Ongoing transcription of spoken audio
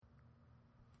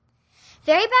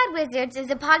Very Bad Wizards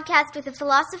is a podcast with a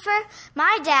philosopher,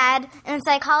 my dad, and a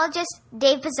psychologist,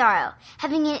 Dave Pizarro,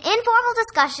 having an informal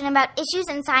discussion about issues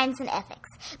in science and ethics.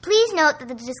 Please note that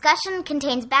the discussion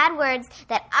contains bad words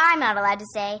that I'm not allowed to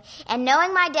say, and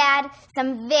knowing my dad,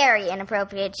 some very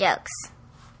inappropriate jokes.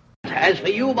 As for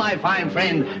you, my fine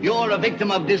friend, you're a victim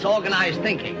of disorganized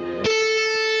thinking.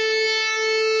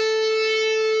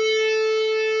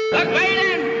 The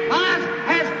great boss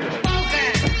has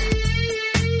spoken.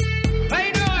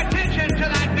 Pay no attention to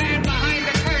that man behind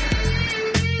the curtain.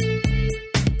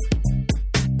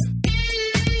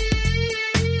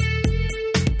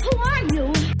 Who are you?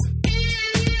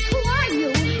 Who are you?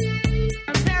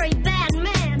 A very bad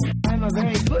man. I'm a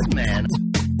very good man.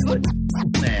 Good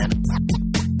man.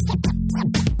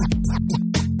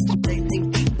 They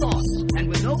think deep thoughts, and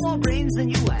with no more brains than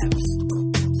you have.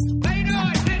 Pay no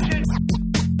attention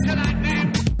to that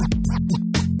man.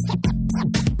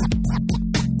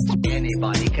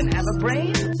 Anybody can have a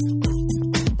brain.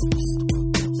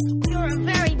 You're a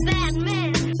very bad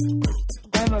man.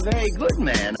 I'm a very good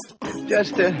man.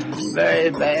 Just a very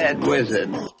bad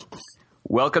wizard.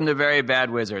 Welcome to Very Bad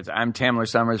Wizards. I'm Tamler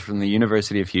Summers from the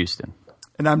University of Houston.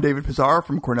 And I'm David Pizarro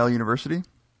from Cornell University.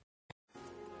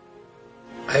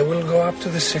 I will go up to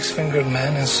the six-fingered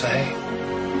man and say,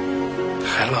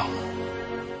 "Hello.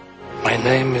 My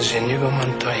name is Inigo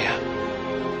Montoya.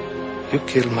 You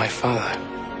killed my father.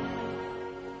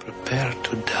 Prepare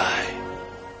to die."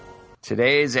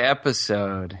 Today's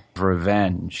episode,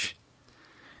 revenge.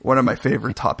 One of my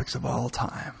favorite topics of all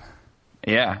time.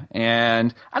 Yeah,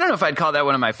 and I don't know if I'd call that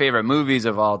one of my favorite movies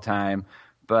of all time,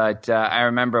 but I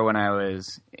remember when I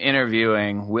was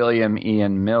interviewing William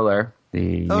Ian Miller,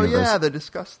 the the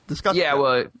Disgust. Yeah,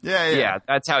 well, yeah.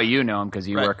 that's how you know him, because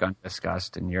you Right. work on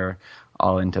Disgust and you're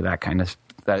all into that kind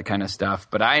of stuff.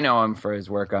 But I know him for his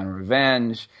work on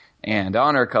revenge and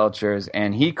honor cultures,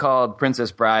 and he called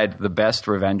Princess Bride the best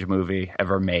revenge movie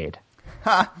ever made.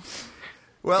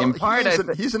 Well, In part,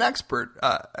 he's an expert.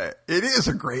 It is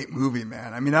a great movie,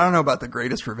 man. I mean, I don't know about the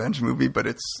greatest revenge movie, but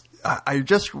it's. I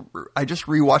just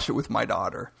rewatched it with my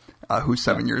daughter, who's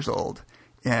 7 years old,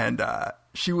 and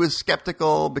she was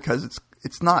skeptical because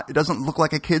it doesn't look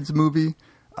like a kid's movie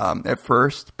at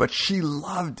first, but she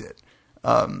loved it.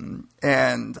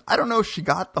 And I don't know if she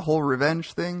got the whole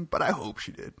revenge thing, but I hope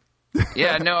she did.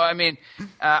 Yeah, no, I mean,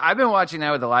 I've been watching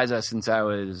that with Eliza since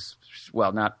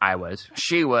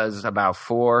she was about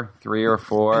 3 or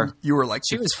 4. And you were like,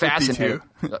 she was 52. fascinated.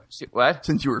 What?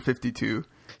 Since you were 52.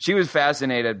 She was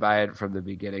fascinated by it from the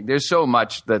beginning. There's so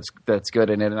much that's good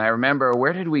in it. And I remember,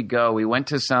 where did we go? We went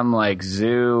to some like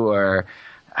zoo or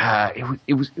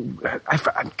it was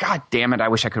God damn it, I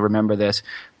wish I could remember this.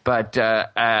 But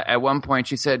at one point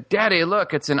she said, "Daddy,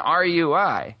 look, it's an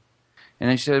RUI." And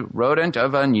then she said, "Rodent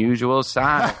of unusual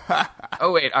size."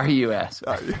 Oh, wait, RUS.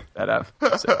 That up.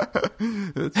 So,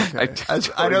 It's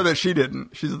okay. I know that she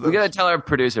didn't. We got to tell our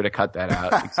producer to cut that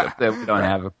out, except that we don't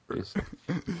have a producer.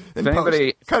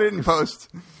 Cut it in post.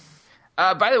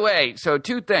 By the way, so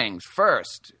 2 things.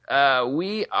 First,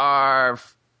 we are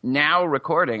now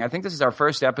recording. I think this is our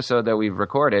first episode that we've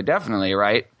recorded, definitely,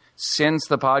 right? Since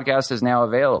the podcast is now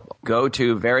available. Go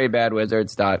to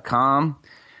verybadwizards.com.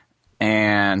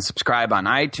 and subscribe on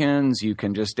iTunes. You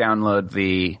can just download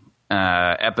the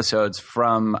episodes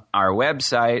from our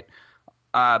website.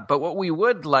 But what we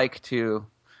would like to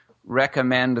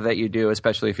recommend that you do,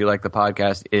 especially if you like the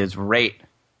podcast, is rate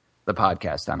the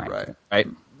podcast on iTunes.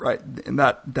 Right. And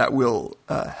that will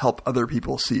help other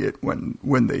people see it when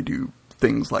they do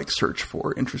things like search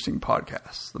for interesting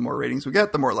podcasts. The more ratings we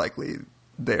get, the more likely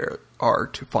there are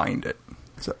to find it.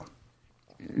 So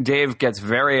Dave gets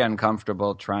very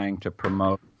uncomfortable trying to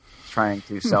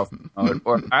self-promote,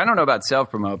 or I don't know about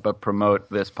self-promote, but promote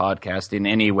this podcast in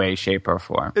any way, shape, or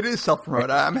form. It is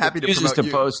self-promote. I'm happy to He promote chooses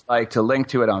to post, to link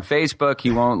to it on Facebook. He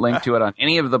won't link to it on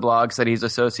any of the blogs that he's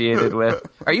associated with.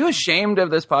 Are you ashamed of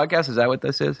this podcast? Is that what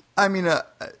this is? I mean,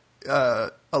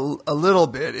 a little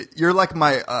bit. You're like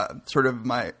my sort of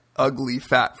my ugly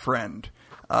fat friend.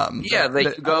 They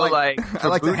go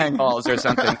for booty calls or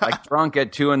something, like drunk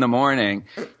at 2 a.m.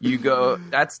 You go.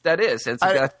 That's great.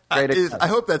 I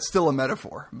hope that's still a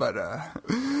metaphor, but I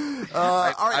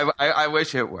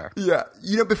wish it were. Yeah,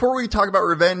 before we talk about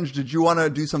revenge, did you want to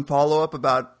do some follow up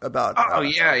about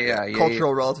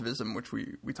cultural relativism, which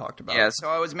we talked about? Yeah. So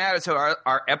I was mad. So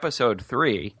our episode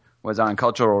 3 was on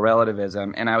cultural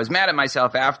relativism, and I was mad at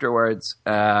myself afterwards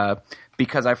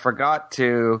because I forgot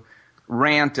to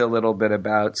rant a little bit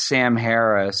about Sam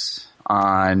Harris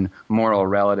on moral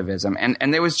relativism.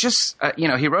 And there was just,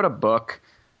 he wrote a book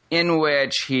in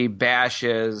which he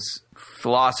bashes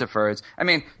philosophers. I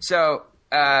mean, so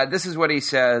this is what he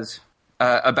says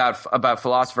about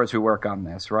philosophers who work on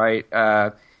this, right?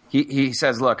 He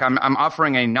says, look, I'm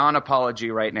offering a non-apology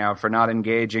right now for not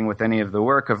engaging with any of the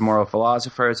work of moral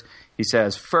philosophers. He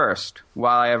says, first,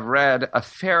 while I have read a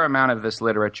fair amount of this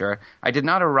literature, I did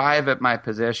not arrive at my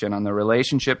position on the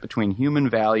relationship between human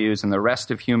values and the rest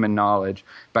of human knowledge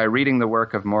by reading the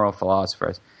work of moral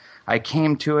philosophers. I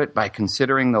came to it by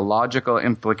considering the logical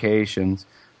implications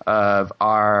of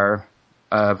our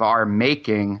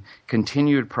making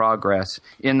continued progress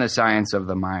in the science of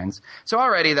the minds. So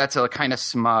already that's a kind of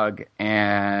smug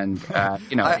and,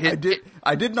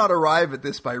 I did not arrive at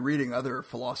this by reading other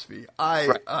philosophy.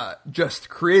 I just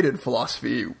created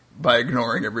philosophy by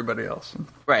ignoring everybody else.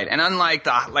 Right. And unlike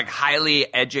the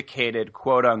highly educated,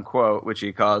 quote unquote, which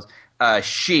he calls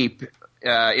sheep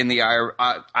in the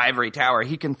ivory tower,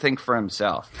 he can think for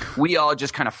himself. We all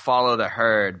just kind of follow the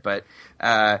herd, but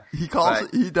he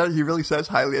really says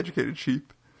highly educated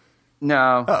sheep.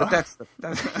 No, but that's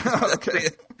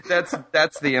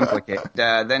the implication.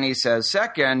 Then he says,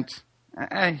 second,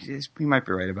 he might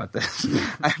be right about this.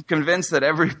 I'm convinced that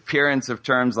every appearance of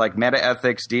terms like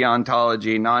metaethics,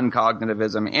 deontology,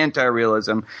 non-cognitivism,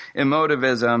 anti-realism,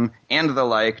 emotivism, and the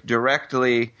like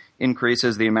directly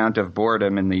increases the amount of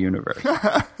boredom in the universe.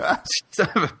 Son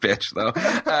of a bitch, though.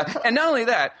 And not only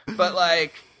that, but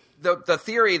the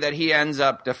theory that he ends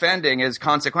up defending is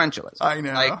consequentialism. I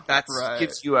know. That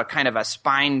gives you a kind of a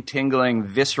spine-tingling,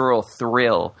 visceral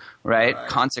thrill, right?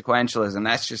 Consequentialism.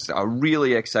 That's just a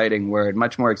really exciting word,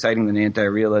 much more exciting than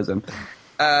anti-realism.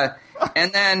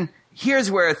 And then here's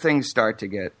where things start to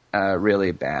get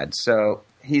really bad. So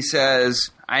he says,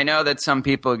 I know that some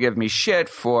people give me shit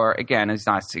for, again, he's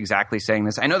not exactly saying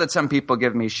this, I know that some people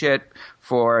give me shit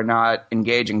for not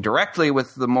engaging directly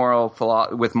with moral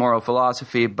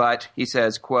philosophy, but he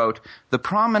says, quote, the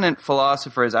prominent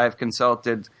philosophers I've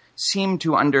consulted seem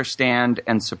to understand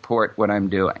and support what I'm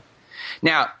doing.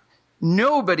 Now,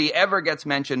 nobody ever gets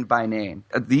mentioned by name.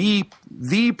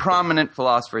 The prominent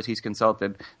philosophers he's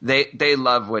consulted, they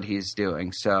love what he's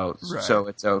doing, so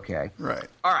it's okay. Right.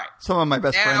 All right. Some of my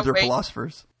best friends are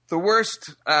philosophers. The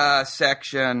worst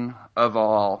section of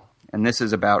all, and this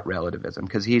is about relativism,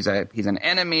 because he's an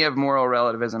enemy of moral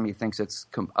relativism. He thinks it's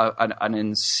an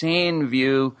insane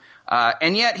view,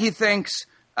 and yet he thinks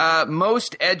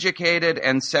most educated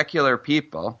and secular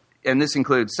people, and this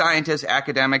includes scientists,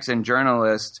 academics, and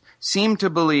journalists, seem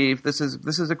to believe, this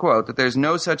is a quote, that there's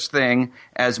no such thing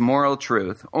as moral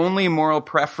truth, only moral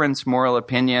preference, moral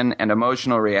opinion, and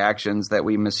emotional reactions that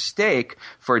we mistake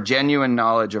for genuine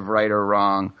knowledge of right or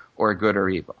wrong or good or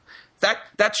evil.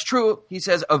 That's true, he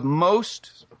says, of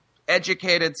most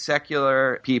educated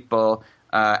secular people,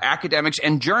 academics,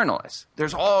 and journalists.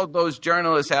 There's all those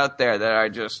journalists out there that are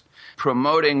just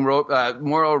promoting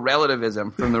moral relativism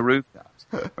from the rooftops.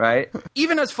 Right?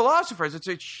 Even as philosophers, it's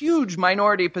a huge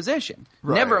minority position.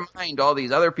 Right. Never mind all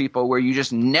these other people where you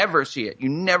just never see it. You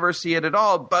never see it at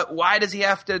all. But why does he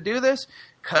have to do this?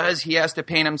 Because he has to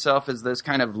paint himself as this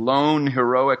kind of lone,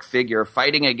 heroic figure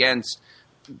fighting against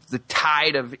the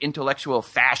tide of intellectual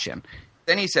fashion.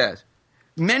 Then he says,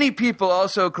 many people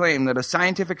also claim that a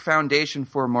scientific foundation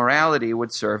for morality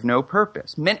would serve no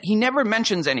purpose. He never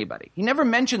mentions anybody. He never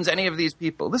mentions any of these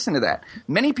people. Listen to that.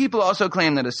 Many people also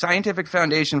claim that a scientific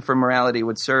foundation for morality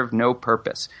would serve no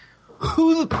purpose.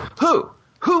 Who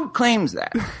claims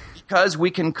that? Because we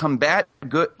can combat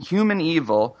human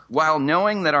evil while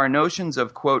knowing that our notions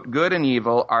of, quote, good and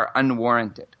evil are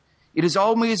unwarranted. It is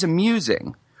always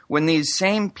amusing when these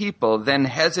same people then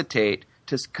hesitate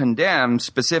to condemn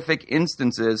specific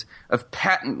instances of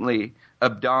patently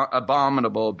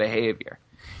abominable behavior.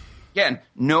 Again,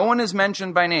 no one is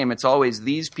mentioned by name. It's always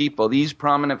these people, these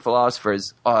prominent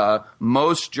philosophers,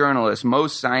 most journalists,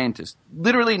 most scientists.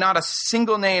 Literally not a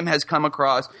single name has come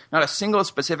across, not a single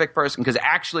specific person, because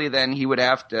actually then he would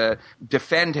have to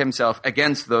defend himself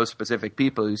against those specific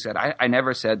people who said, I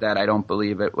never said that, I don't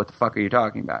believe it, what the fuck are you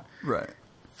talking about? Right.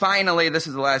 Finally, this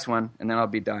is the last one, and then I'll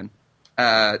be done.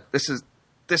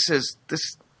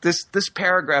 This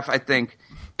paragraph, I think,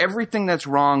 everything that's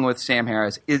wrong with Sam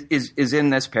Harris is in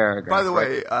this paragraph. By the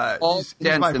way,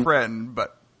 he's my friend,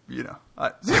 but, you know.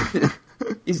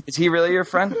 Is he really your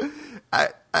friend?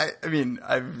 I mean,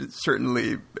 I've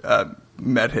certainly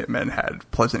met him and had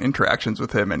pleasant interactions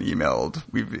with him and emailed.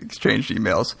 We've exchanged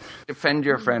emails. Defend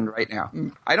your friend right now.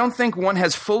 I don't think one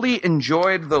has fully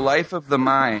enjoyed the life of the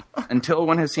mind until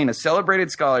one has seen a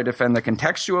celebrated scholar defend the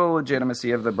contextual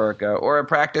legitimacy of the burqa or a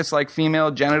practice like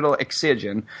female genital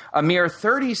excision a mere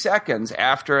 30 seconds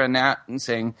after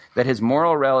announcing that his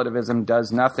moral relativism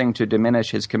does nothing to diminish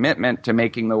his commitment to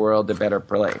making the world a better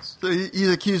place. So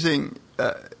he's accusing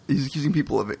he's accusing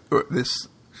people of this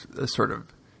sort of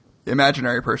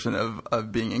imaginary person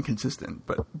of being inconsistent.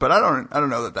 But I don't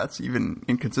know that that's even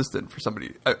inconsistent for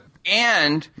somebody.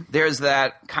 And there's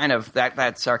that kind of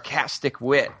that sarcastic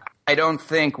wit. I don't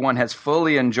think one has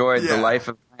fully enjoyed the life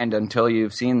of mind until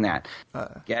you've seen that.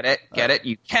 Get it?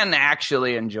 You can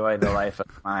actually enjoy the life of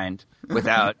mind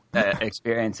without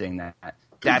experiencing that.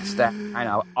 That's that kind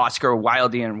of Oscar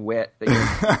Wildean wit.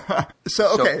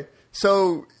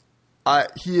 So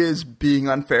he is being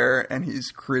unfair, and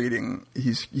he's creating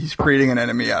an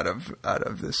enemy out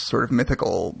of this sort of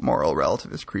mythical moral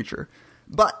relativist creature.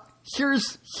 But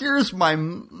here's my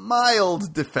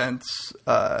mild defense,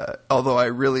 although I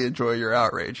really enjoy your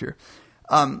outrage here,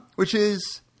 which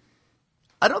is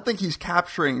I don't think he's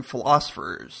capturing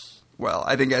philosophers well.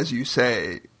 I think, as you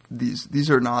say, these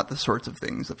are not the sorts of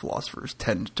things that philosophers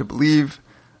tend to believe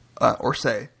or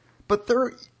say. But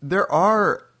there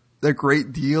are a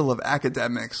great deal of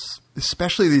academics,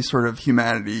 especially these sort of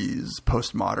humanities,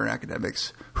 postmodern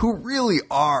academics, who really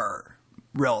are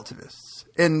relativists.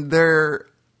 And they're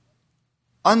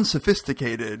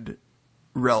unsophisticated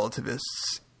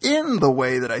relativists in the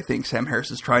way that I think Sam Harris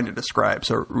is trying to describe.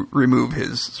 So remove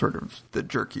his sort of the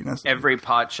jerkiness. Every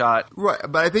pot shot. Right.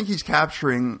 But I think he's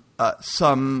capturing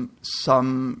some.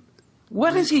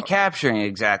 What is he capturing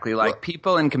exactly? Like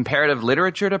people in comparative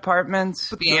literature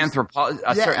departments? A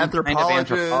certain kind of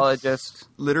anthropologist.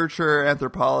 Literature,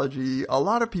 anthropology, a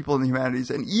lot of people in the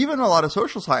humanities, and even a lot of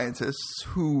social scientists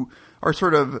who are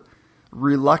sort of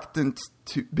reluctant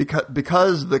to,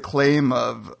 because the claim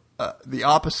of the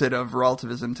opposite of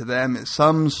relativism to them is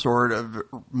some sort of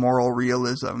moral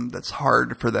realism that's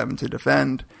hard for them to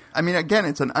defend. I mean, again,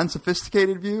 it's an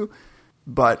unsophisticated view,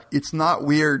 but it's not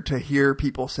weird to hear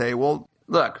people say, well,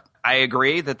 look, I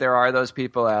agree that there are those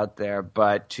people out there,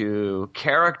 but to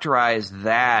characterize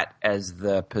that as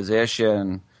the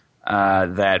position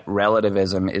that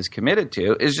relativism is committed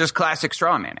to is just classic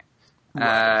straw manning.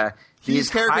 Right.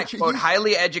 These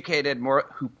highly educated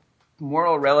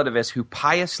moral relativists who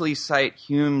piously cite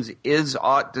Hume's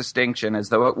is-ought distinction as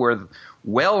though it were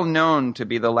well known to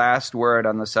be the last word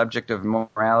on the subject of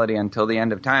morality until the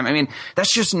end of time. I mean,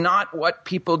 that's just not what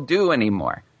people do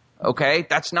anymore. Okay?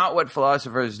 That's not what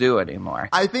philosophers do anymore.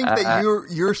 I think that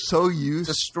you're so used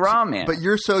to straw man. But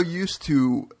you're so used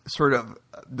to sort of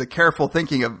the careful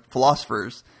thinking of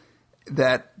philosophers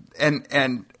that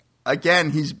and again,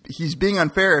 he's being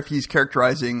unfair if he's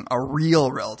characterizing a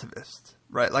real relativist,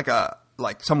 right?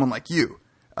 Like someone like you,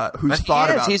 who's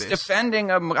thought about this. He's defending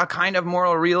a kind of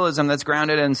moral realism that's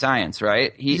grounded in science,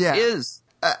 right? He is.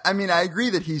 I mean, I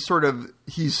agree that he's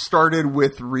started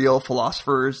with real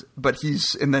philosophers, but he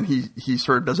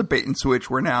sort of does a bait and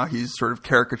switch where now he's sort of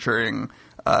caricaturing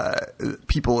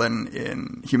people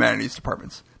in humanities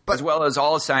departments. But, as well as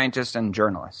all scientists and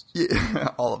journalists. Yeah,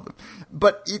 all of them.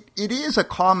 But it is a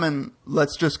common,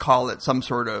 let's just call it some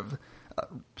sort of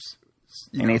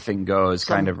anything goes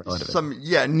kind of relativism.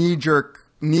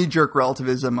 knee-jerk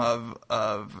relativism of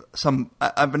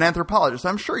an anthropologist.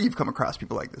 I'm sure you've come across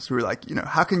people like this who are like,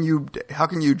 how can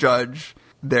you judge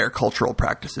their cultural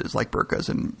practices like burqas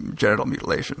and genital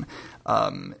mutilation?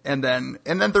 And then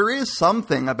there is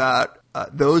something about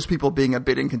those people being a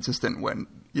bit inconsistent when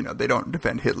they don't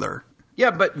defend Hitler.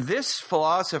 Yeah, but this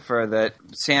philosopher that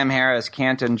Sam Harris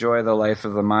can't enjoy the life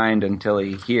of the mind until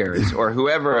he hears, or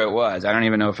whoever it was, I don't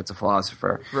even know if it's a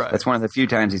philosopher. Right. That's one of the few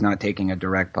times he's not taking a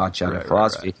direct potshot at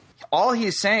philosophy. Right. All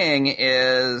he's saying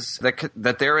is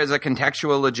that there is a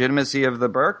contextual legitimacy of the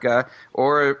burqa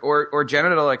or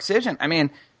genital excision. I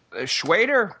mean,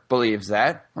 Schwader believes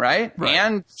that, right?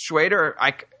 And Schwader,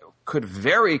 I could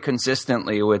very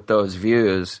consistently with those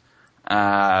views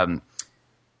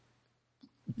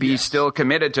be still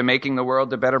committed to making the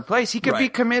world a better place. He could be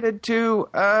committed to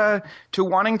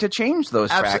wanting to change those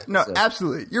practices. No,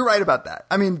 absolutely. You're right about that.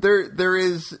 I mean, there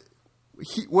is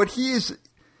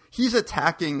he's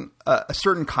attacking a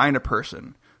certain kind of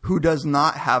person who does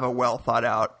not have a well thought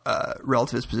out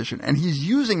relativist position, and he's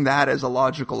using that as a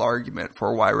logical argument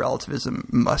for why relativism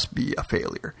must be a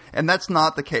failure. And that's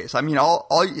not the case. I mean, all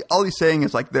he's saying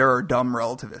is like there are dumb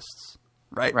relativists,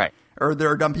 right? Right. Or there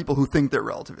are dumb people who think they're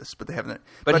relativists, but they haven't.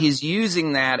 But he's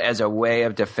using that as a way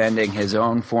of defending his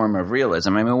own form of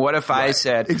realism. I mean, what if I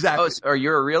said, exactly. or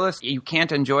you're a realist? You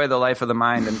can't enjoy the life of the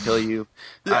mind until you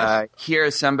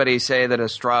hear somebody say that a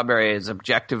strawberry is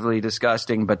objectively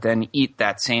disgusting, but then eat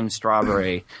that same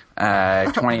strawberry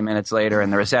 20 minutes later in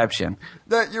the reception.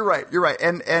 You're right.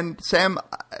 And Sam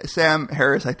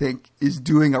Harris, I think, is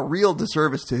doing a real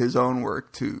disservice to his own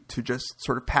work to just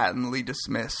sort of patently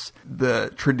dismiss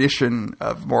the tradition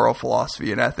of moral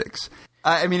philosophy and ethics.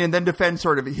 I mean, and then defend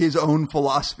sort of his own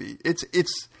philosophy.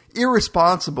 It's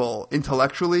irresponsible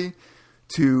intellectually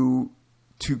to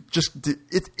just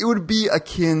it would be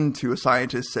akin to a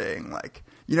scientist saying like,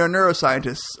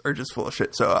 neuroscientists are just full of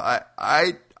shit. So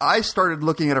I started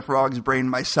looking at a frog's brain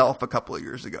myself a couple of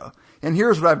years ago, and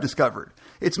here's what I've discovered: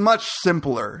 it's much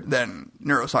simpler than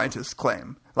neuroscientists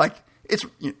claim. Like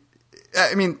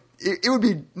I mean. It would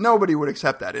be, nobody would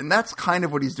accept that. And that's kind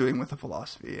of what he's doing with the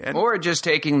philosophy. Or just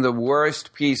taking the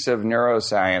worst piece of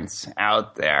neuroscience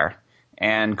out there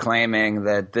and claiming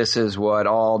that this is what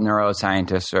all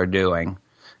neuroscientists are doing.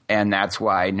 And that's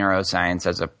why neuroscience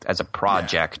as a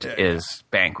project is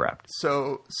bankrupt.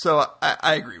 So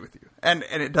I agree with you. And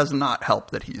it does not help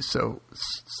that he's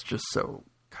just so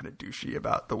kind of douchey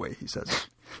about the way he says it.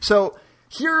 So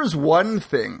here's one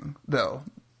thing, though.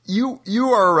 You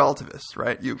are a relativist,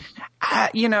 right? I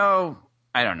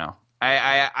don't know.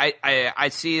 I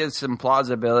see some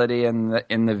plausibility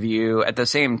in the view. At the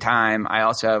same time, I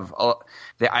also have.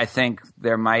 I think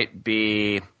there might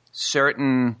be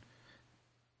certain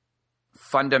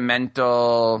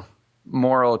fundamental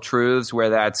moral truths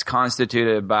where that's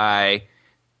constituted by.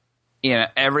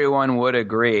 Everyone would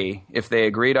agree if they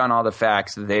agreed on all the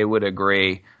facts. They would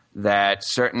agree that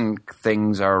certain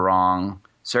things are wrong.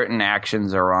 Certain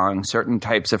actions are wrong. Certain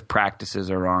types of practices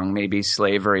are wrong. Maybe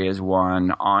slavery is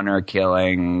one, honor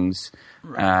killings,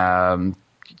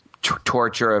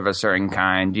 torture of a certain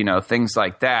kind, things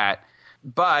like that.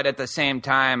 But at the same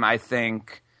time, I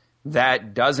think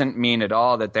that doesn't mean at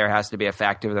all that there has to be a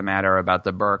fact of the matter about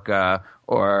the burqa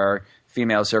or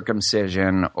female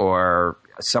circumcision or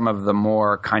some of the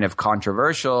more kind of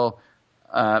controversial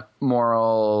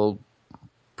moral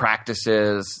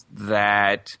practices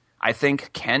that I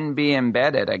think can be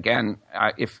embedded. Again,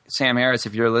 if Sam Harris,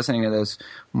 if you're listening to this,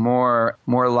 more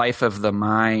life of the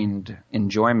mind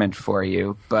enjoyment for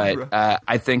you. But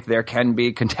I think there can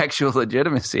be contextual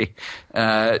legitimacy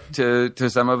to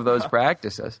some of those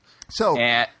practices.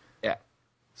 And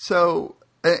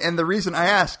the reason I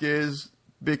ask is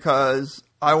because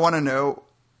I want to know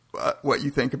what you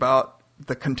think about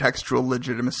the contextual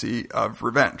legitimacy of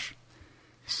revenge.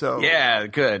 So yeah,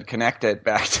 good. Connect it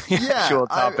back to the actual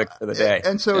topic for the day.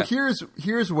 And so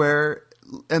here's where,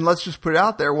 and let's just put it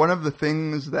out there, one of the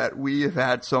things that we have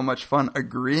had so much fun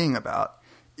agreeing about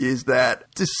is that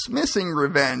dismissing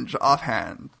revenge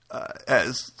offhand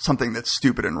as something that's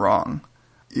stupid and wrong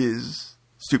is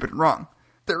stupid and wrong.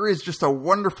 There is just a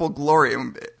wonderful glory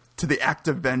to the act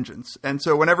of vengeance. And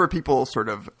so whenever people sort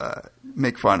of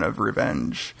make fun of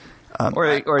revenge –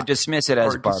 or dismiss it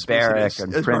as barbaric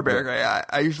and barbaric.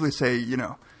 I usually say,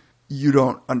 you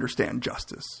don't understand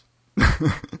justice.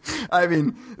 I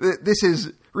mean,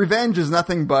 revenge is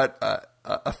nothing but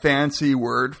a fancy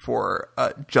word for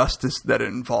justice that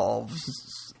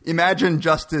involves. Imagine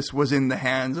justice was in the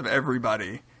hands of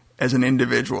everybody as an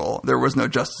individual. There was no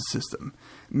justice system.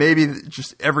 Maybe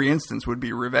just every instance would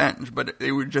be revenge, but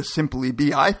it would just simply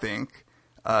be, I think,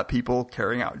 people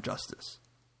carrying out justice.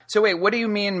 So wait, what do you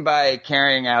mean by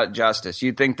carrying out justice?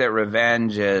 You think that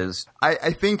revenge is...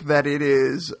 I think that it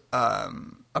is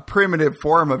a primitive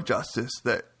form of justice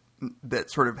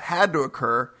that sort of had to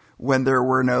occur when there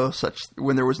was no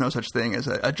such thing as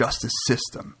a justice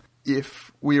system.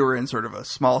 If we were in sort of a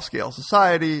small scale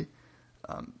society,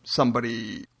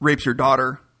 somebody rapes your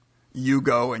daughter, you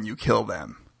go and you kill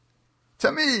them.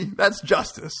 To me, that's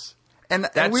justice, and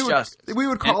we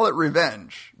would call it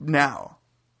revenge now.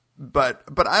 But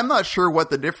I'm not sure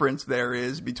what the difference there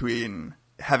is between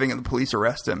having the police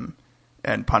arrest him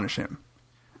and punish him.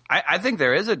 I think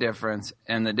there is a difference,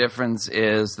 and the difference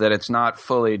is that it's not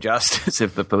fully justice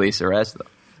if the police arrest them.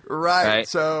 Right.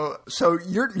 So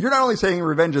you're not only saying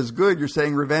revenge is good, you're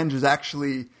saying revenge is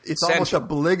actually it's almost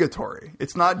obligatory.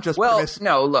 It's not just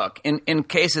no, look, in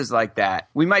cases like that,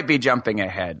 we might be jumping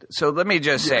ahead. So let me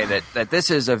just say that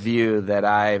this is a view that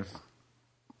I've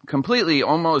completely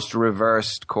almost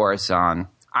reversed course on.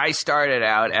 I started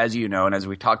out, as you know, and as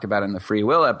we talked about in the free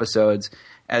will episodes,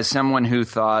 as someone who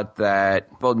thought that,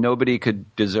 nobody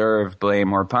could deserve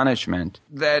blame or punishment.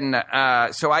 Then,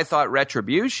 so I thought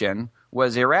retribution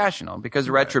was irrational because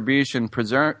retribution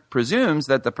presumes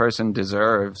that the person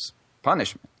deserves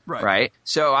punishment. Right?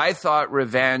 So I thought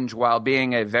revenge, while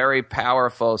being a very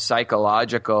powerful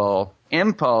psychological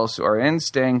impulse or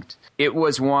instinct, it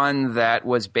was one that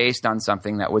was based on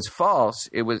something that was false.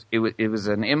 It was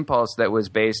an impulse that was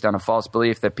based on a false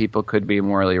belief that people could be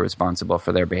morally responsible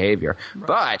for their behavior. Right.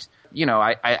 But,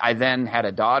 I then had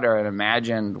a daughter and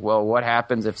imagined, well, what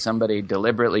happens if somebody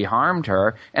deliberately harmed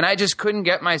her? And I just couldn't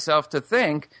get myself to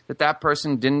think that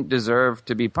person didn't deserve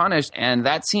to be punished. And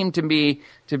that seemed to me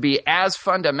to be as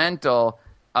fundamental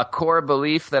a core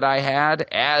belief that I had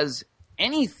as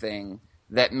anything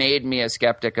that made me a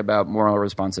skeptic about moral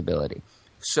responsibility.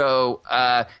 So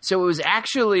it was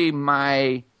actually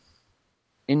my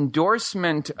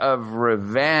endorsement of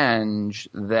revenge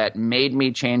that made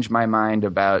me change my mind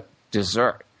about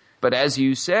desert. But as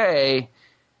you say,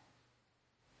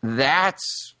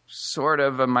 that's sort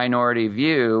of a minority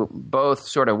view, both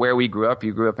sort of where we grew up.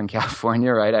 You grew up in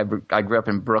California, right? I grew up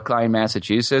in Brookline,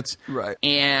 Massachusetts. Right.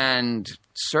 And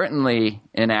certainly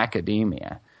in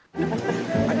academia. I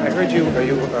heard you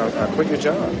quit your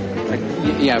job.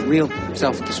 Yeah, real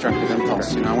self-destructive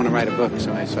impulse. I want to write a book,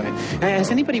 so I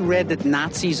has anybody read that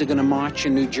Nazis are going to march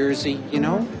in New Jersey?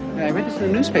 I read this in the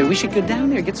newspaper. We should go down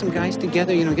there, get some guys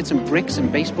together, get some bricks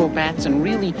and baseball bats, and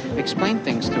really explain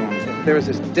things to them. There is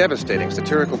this devastating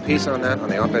satirical piece on that on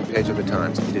the op-ed page of the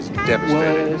Times. It is devastating.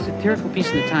 Well, a satirical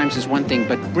piece in the Times is one thing,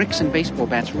 but bricks and baseball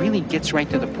bats really gets right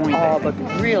to the point. But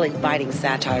really biting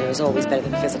satire is always better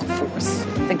than physical force.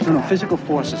 No, physical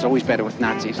force is always better with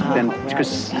Nazis,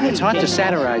 because it's hard to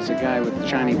satirize a guy with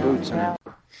shiny boots.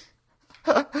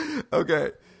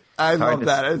 Okay. I love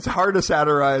that. It's hard to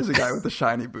satirize a guy with the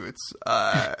shiny boots.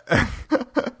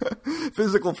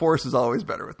 Physical force is always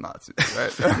better with Nazis,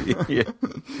 right? Yeah.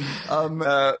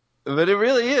 But it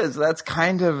really is. That's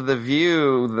kind of the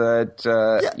view that,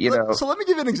 So let me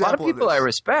give you an example. A lot of people I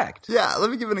respect. Yeah, let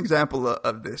me give an example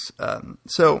of this.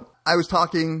 So I was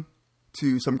talking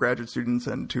to some graduate students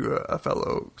and to a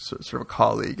fellow sort of a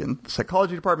colleague in the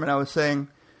psychology department. I was saying,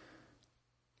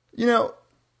 it's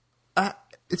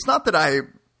not that I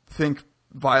think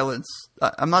violence.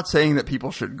 I'm not saying that people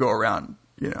should go around,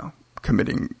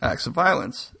 committing acts of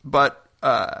violence, but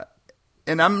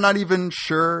and I'm not even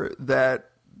sure that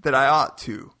I ought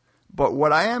to. But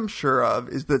what I am sure of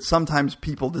is that sometimes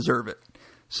people deserve it.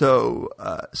 So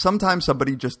sometimes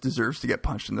somebody just deserves to get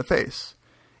punched in the face.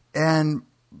 And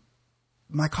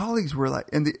my colleagues were like,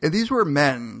 and these were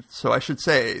men, so I should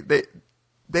say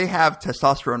they have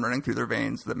testosterone running through their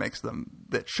veins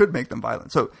that should make them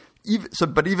violent.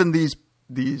 But even these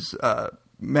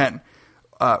men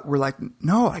were like,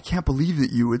 no, I can't believe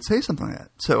that you would say something like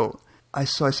that. So I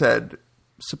said,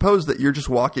 suppose that you're just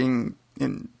walking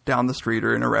down the street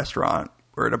or in a restaurant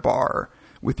or at a bar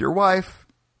with your wife,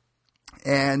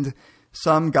 and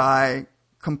some guy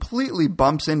completely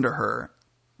bumps into her,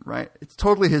 right? It's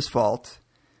totally his fault,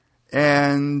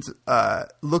 and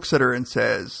looks at her and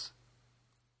says,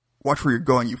 "Watch where you're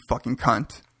going, you fucking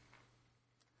cunt."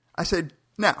 I said,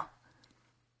 now,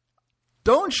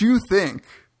 don't you think,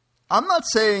 I'm not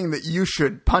saying that you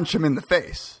should punch him in the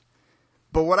face,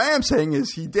 but what I am saying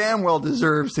is he damn well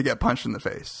deserves to get punched in the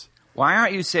face. Why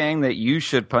aren't you saying that you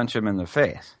should punch him in the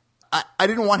face? I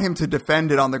didn't want him to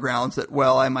defend it on the grounds that,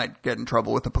 well, I might get in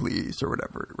trouble with the police or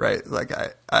whatever, right? Like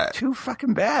too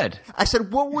fucking bad. I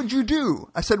said, what would you do?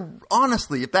 I said,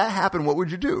 honestly, if that happened, what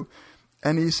would you do?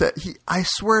 And he said, I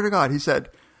swear to God, he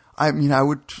said, I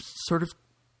would sort of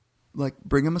like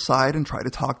bring him aside and try to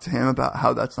talk to him about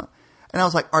how that's not. And I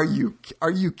was like, are you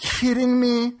kidding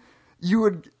me?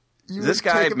 Is this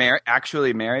guy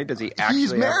actually married? Does he actually?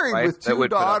 He's married with 2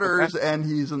 daughters, and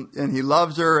he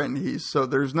loves her, and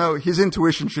his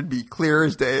intuition should be clear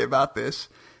as day about this.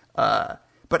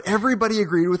 But everybody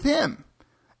agreed with him,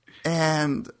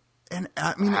 and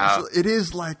I mean, wow. It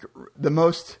is like the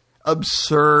most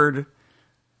absurd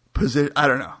position. I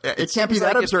don't know. It can't be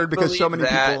that absurd because so many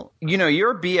people.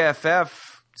 Your BFF.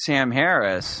 Sam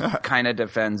Harris kind of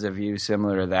defends a view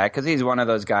similar to that because he's one of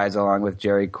those guys along with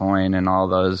Jerry Coyne and all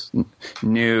those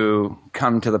new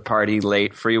come to the party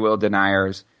late free will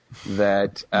deniers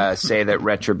that say that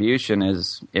retribution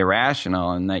is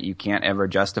irrational and that you can't ever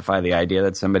justify the idea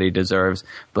that somebody deserves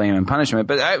blame and punishment.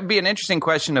 But that would be an interesting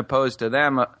question to pose to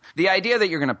them. The idea that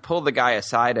you're going to pull the guy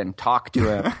aside and talk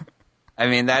to him. I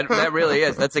mean, that really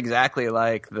is. That's exactly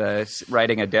like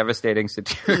writing a devastating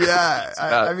satire. Yeah,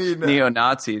 I mean,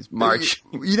 neo-Nazis march.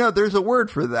 There's a word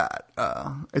for that.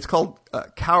 It's called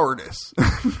cowardice.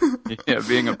 Yeah,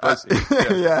 being a pussy.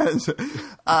 Yeah.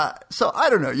 So I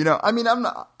don't know. I mean, I'm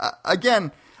not.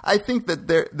 Again, I think that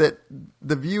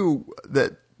the view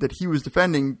that he was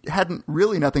defending hadn't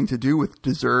really nothing to do with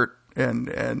desert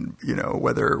and you know,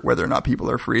 whether or not people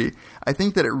are free. I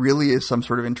think that it really is some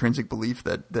sort of intrinsic belief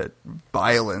that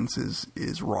violence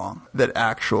is wrong, that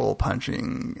actual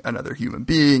punching another human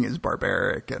being is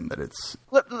barbaric, and that it's...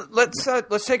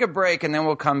 Let's take a break, and then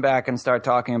we'll come back and start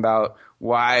talking about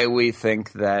why we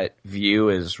think that view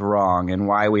is wrong and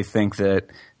why we think that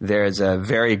there's a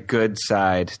very good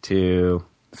side to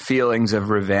feelings of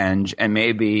revenge and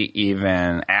maybe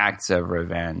even acts of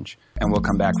revenge. And we'll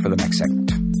come back for the next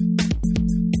segment.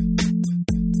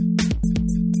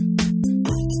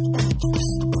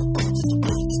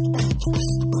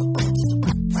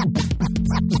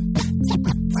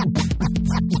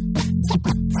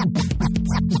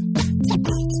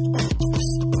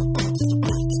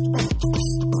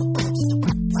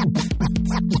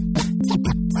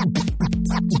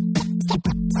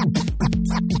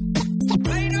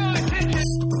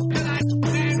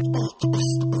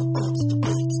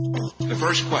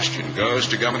 First question goes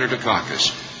to Governor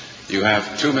Dukakis. You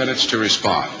have 2 minutes to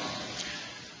respond.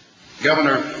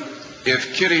 Governor,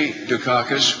 if Kitty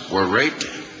Dukakis were raped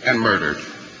and murdered,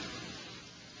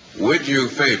 would you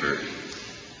favor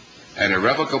an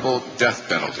irrevocable death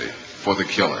penalty for the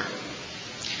killer?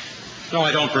 No,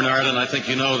 I don't, Bernard, and I think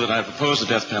you know that I've opposed the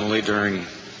death penalty during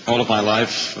all of my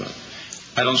life.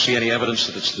 I don't see any evidence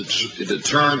that it's a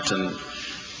deterrent, and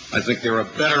I think there are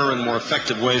better and more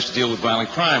effective ways to deal with violent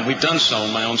crime. We've done so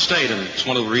in my own state, and it's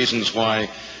one of the reasons why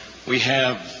we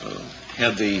have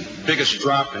had the biggest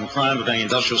drop in crime of any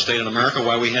industrial state in America,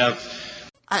 why we have...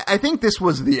 I think this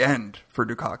was the end for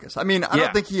Dukakis. I mean, I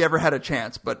don't think he ever had a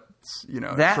chance, but, you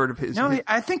know, sort of his... No,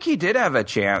 I think he did have a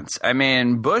chance. I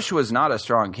mean, Bush was not a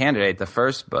strong candidate, the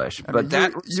first Bush.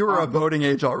 You were of voting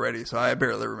age already, so I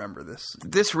barely remember this.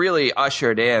 This really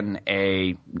ushered in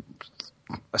a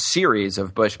series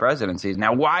of Bush presidencies.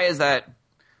 Now, why is that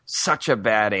such a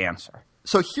bad answer?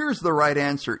 So here's the right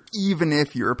answer, even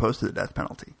if you're opposed to the death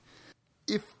penalty.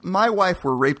 If my wife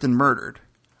were raped and murdered,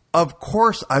 of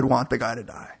course I'd want the guy to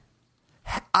die.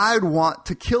 I'd want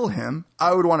to kill him.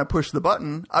 I would want to push the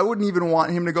button. I wouldn't even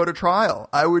want him to go to trial.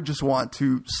 I would just want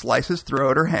to slice his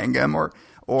throat or hang him or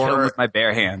kill him with my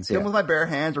bare hands. Kill him with my bare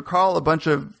hands, or call a bunch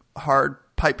of hard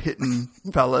pipe-hitting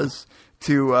fellas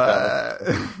to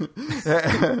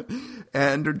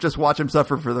and just watch him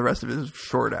suffer for the rest of his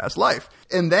short-ass life.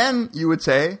 And then you would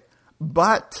say,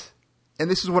 but,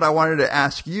 and this is what I wanted to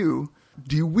ask you,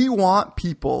 do we want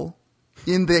people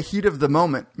in the heat of the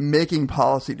moment making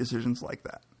policy decisions like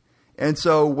that? And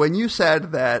so when you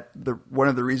said that one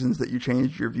of the reasons that you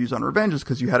changed your views on revenge is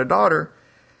because you had a daughter,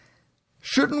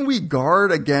 shouldn't we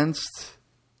guard against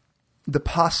the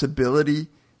possibility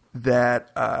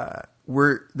that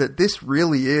that this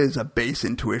really is a base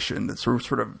intuition that's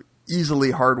sort of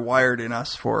easily hardwired in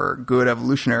us for good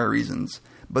evolutionary reasons,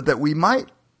 but that we might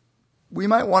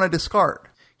want to discard?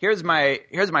 Here's my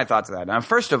thoughts on that. Now,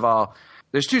 first of all,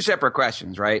 there's two separate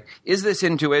questions, right? Is this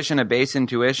intuition a base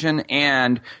intuition?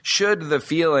 And should the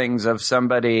feelings of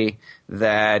somebody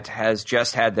that has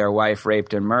just had their wife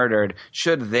raped and murdered,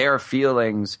 should their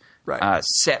feelings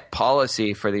set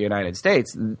policy for the United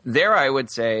States? There I would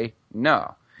say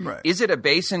no. Right. Is it a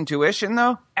base intuition,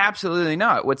 though? Absolutely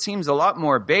not. What seems a lot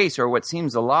more base, or what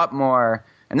seems a lot more,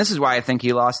 and this is why I think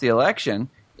he lost the election,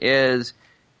 is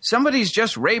somebody's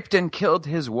just raped and killed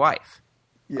his wife,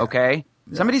 okay?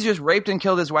 Yeah. Somebody's just raped and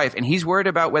killed his wife, and he's worried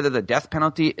about whether the death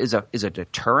penalty is a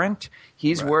deterrent.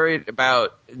 He's worried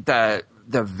about the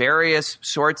various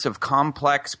sorts of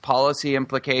complex policy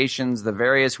implications, the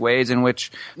various ways in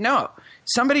which – no,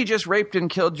 somebody just raped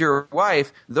and killed your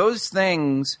wife. Those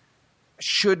things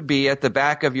should be at the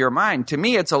back of your mind. To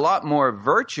me, it's a lot more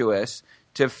virtuous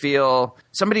to feel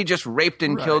somebody just raped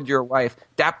and killed your wife.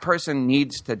 That person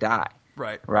needs to die.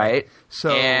 Right?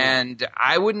 So, and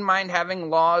I wouldn't mind having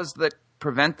laws that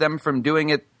prevent them from doing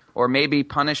it, or maybe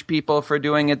punish people for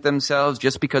doing it themselves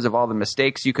just because of all the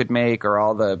mistakes you could make, or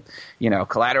all the,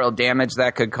 collateral damage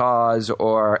that could cause,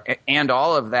 and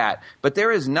all of that. But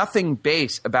there is nothing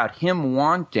base about him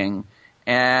wanting,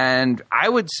 and I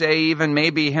would say even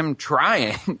maybe him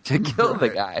trying to kill the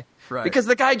guy. Right. Because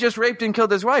the guy just raped and killed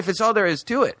his wife. It's all there is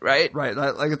to it, right? Right.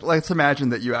 Like, let's imagine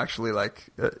that you actually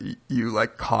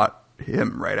caught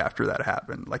him right after that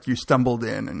happened. Like, you stumbled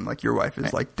in and your wife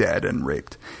is dead and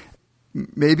raped.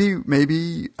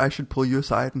 Maybe I should pull you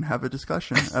aside and have a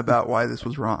discussion about why this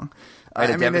was wrong.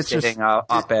 Devastating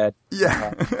op-ed.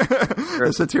 Yeah.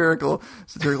 A satirical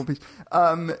piece.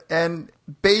 And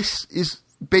base is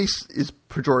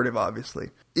pejorative, obviously.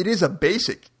 It is a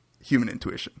basic human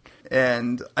intuition.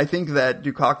 And I think that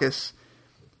Dukakis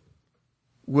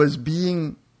was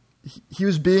being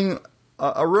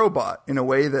a robot in a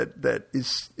way that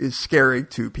is scary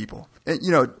to people. And,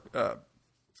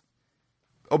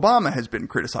 Obama has been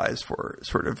criticized for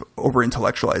sort of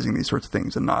over-intellectualizing these sorts of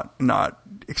things and not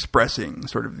expressing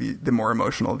sort of the more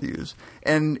emotional views.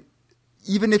 And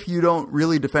even if you don't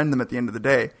really defend them at the end of the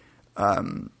day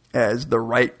as the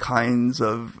right kinds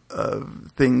of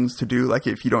things to do, like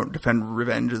if you don't defend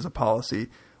revenge as a policy,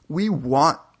 we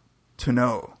want to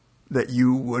know that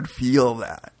you would feel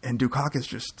that. And Dukakis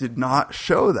just did not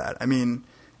show that. I mean,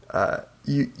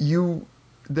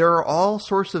 there are all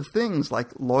sorts of things like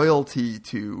loyalty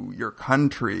to your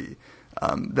country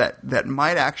that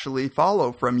might actually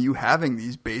follow from you having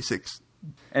these basics.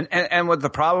 And what the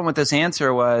problem with this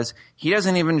answer was, he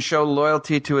doesn't even show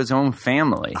loyalty to his own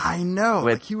family. I know.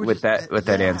 With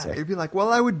that answer, it'd be like,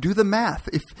 well, I would do the math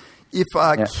if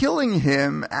killing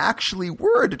him actually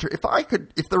were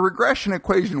if the regression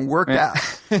equation worked out,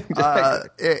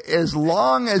 as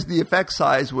long as the effect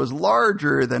size was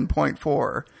larger than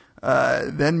 0.4.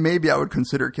 Then maybe I would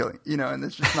consider killing, and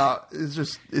it's just not,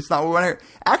 it's not what I hear.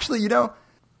 Actually,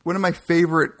 one of my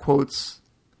favorite quotes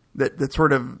that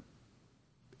sort of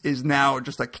is now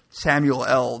just like Samuel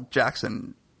L.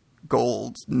 Jackson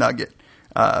gold nugget,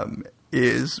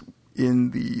 is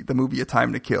in the movie A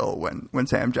Time to Kill when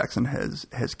Sam Jackson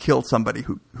has killed somebody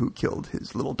who killed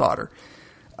his little daughter.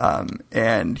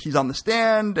 And he's on the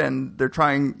stand and they're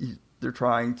trying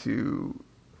to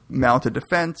mount a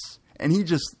defense, and he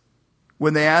just,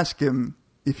 when they ask him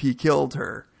if he killed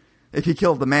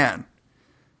the man,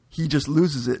 he just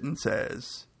loses it and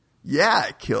says, "Yeah,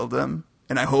 I killed him,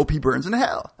 and I hope he burns in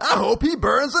hell. I hope he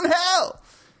burns in hell."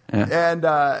 Yeah. And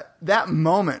that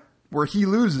moment where he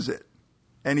loses it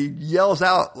and he yells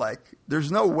out, like,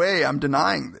 "There's no way I'm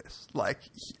denying this. Like,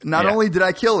 not only did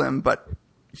I kill him, but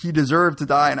he deserved to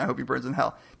die, and I hope he burns in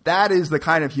hell." That is the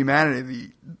kind of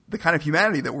humanity,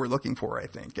 that we're looking for, I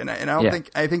think. And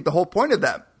I think the whole point of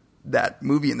that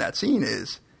movie and that scene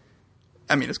is,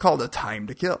 I mean, it's called A Time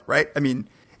to Kill, right? I mean,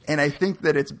 and I think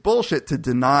that it's bullshit to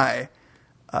deny,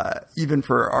 even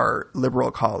for our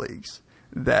liberal colleagues,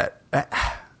 that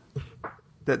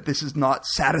this is not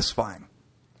satisfying.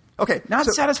 Okay.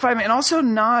 Satisfying, and also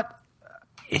not.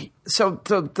 So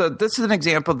this is an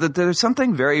example that there's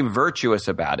something very virtuous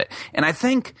about it. And I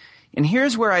think, and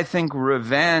here's where I think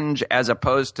revenge as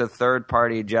opposed to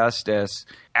third-party justice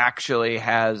actually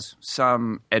has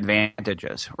some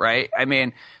advantages, right? I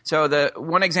mean, so the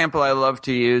one example I love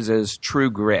to use is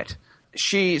True Grit.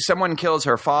 Someone kills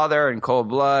her father in cold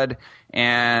blood,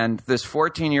 and this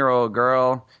 14-year-old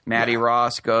girl, Maddie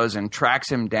Ross, goes and tracks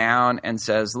him down and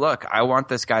says, "Look, I want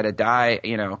this guy to die."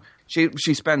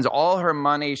 She spends all her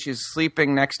money. She's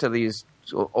sleeping next to these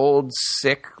old,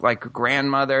 sick, like,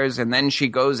 grandmothers, and then she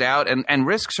goes out and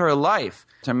risks her life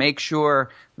to make sure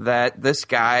that this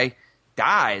guy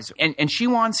dies. And she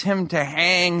wants him to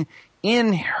hang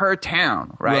in her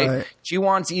town, right? She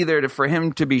wants either for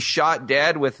him to be shot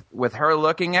dead with her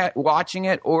watching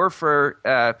it, or for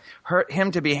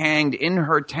him to be hanged in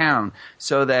her town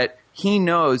so that he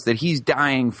knows that he's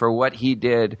dying for what he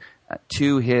did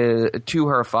to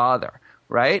her father,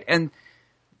 right? And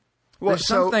there's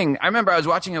something. I remember I was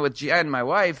watching it with Jen, my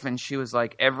wife, and she was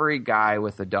like, "Every guy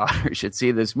with a daughter should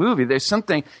see this movie." There's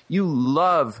something, you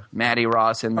love Maddie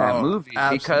Ross in that movie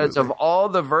because of all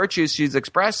the virtues she's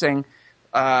expressing: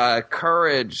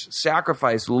 courage,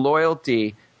 sacrifice,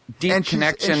 loyalty, deep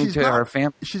connection to her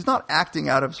family. She's not acting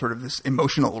out of sort of this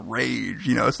emotional rage.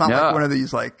 It's not like one of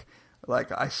these like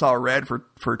I saw red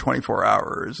for 24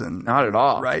 hours, and not at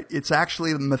all. Right. It's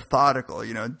actually methodical,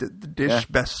 the dish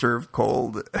best served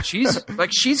cold.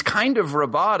 she's kind of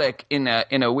robotic in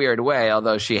a weird way,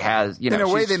 although she has, in a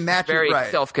way that matches, very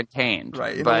self-contained.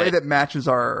 Right. In a way that matches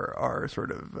our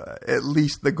sort of, at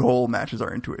least the goal matches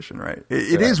our intuition. Right.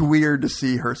 It is weird to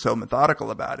see her so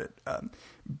methodical about it.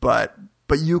 But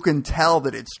you can tell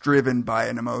that it's driven by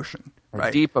an emotion.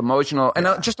 Right. Deep emotional, and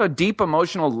just a deep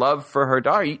emotional love for her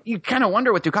daughter. You kind of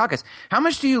wonder with Dukakis, how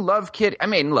much do you love Kitty? I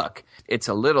mean, look, it's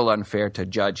a little unfair to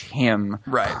judge him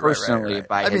personally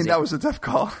by. I mean, that was a tough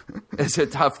call. It was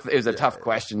a tough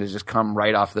question to just come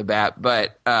right off the bat,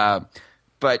 but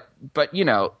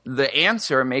the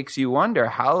answer makes you wonder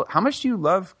how much do you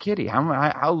love Kitty?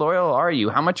 How loyal are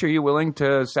you? How much are you willing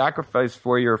to sacrifice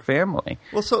for your family?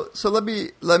 Well, so let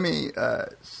me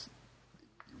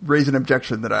raise an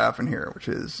objection that I often hear, which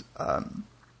is,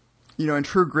 in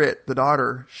True Grit, the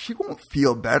daughter, she won't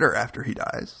feel better after he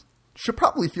dies. She'll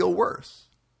probably feel worse,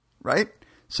 right?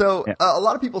 So a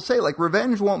lot of people say, like,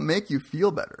 revenge won't make you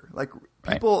feel better. Like,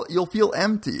 you'll feel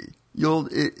empty. You'll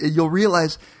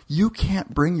realize you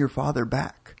can't bring your father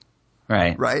back.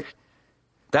 Right. Right?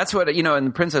 That's what,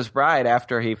 in Princess Bride,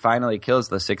 after he finally kills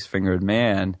the six-fingered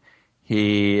man,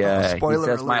 he spoiler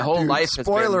says, alert, my whole dude. life has been...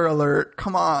 Spoiler alert,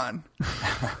 come on.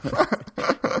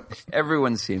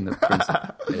 Everyone's seen the Princess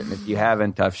Bride, and if you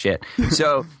haven't, tough shit.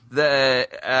 So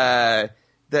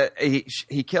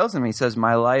he kills him. He says,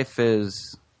 my life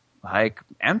is like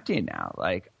empty now.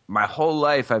 Like my whole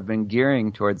life I've been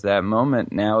gearing towards that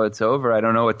moment. Now it's over. I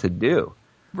don't know what to do.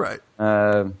 Right.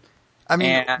 Another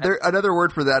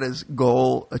word for that is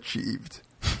goal achieved.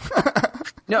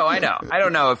 No, I know. I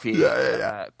don't know if he...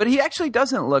 but he actually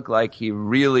doesn't look like he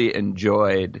really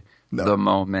enjoyed the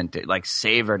moment, like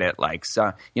savored it. Like,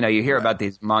 you hear about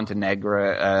these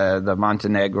the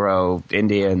Montenegro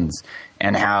Indians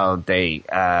and how they,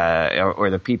 or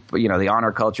the people, the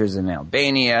honor cultures in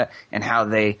Albania, and how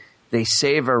they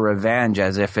savor revenge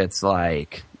as if it's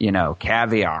like,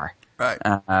 caviar. Right.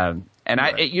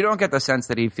 You don't get the sense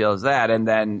that he feels that. And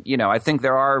then, I think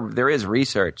there is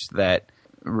research that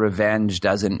revenge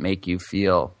doesn't make you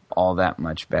feel all that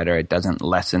much better. It doesn't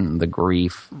lessen the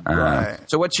grief. Right.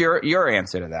 So what's your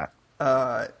answer to that?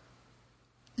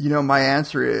 My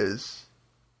answer is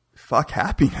fuck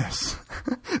happiness.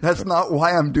 That's not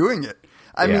why I'm doing it.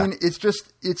 I mean,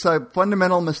 it's a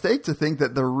fundamental mistake to think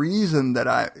that the reason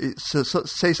that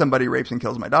say somebody rapes and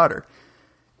kills my daughter.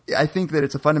 I think that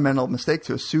it's a fundamental mistake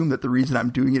to assume that the reason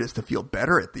I'm doing it is to feel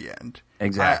better at the end.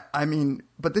 Exactly.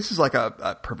 But this is like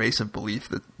a pervasive belief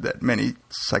that many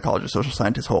psychologists, social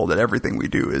scientists hold, that everything we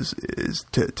do is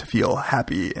to feel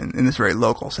happy in this very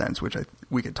local sense, which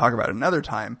we could talk about another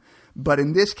time. But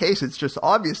in this case, it's just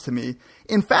obvious to me.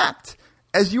 In fact,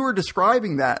 as you were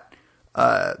describing that,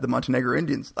 the Montenegro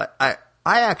Indians, I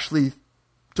actually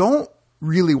don't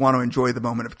really want to enjoy the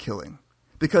moment of killing.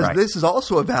 Because this is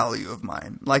also a value of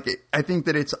mine. Like, I think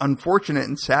that it's unfortunate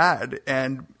and sad,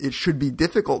 and it should be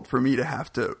difficult for me to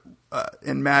have to,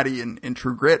 and Maddie in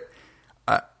True Grit,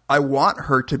 I want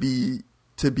her to be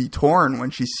torn when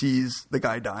she sees the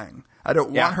guy dying. I don't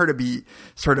want her to be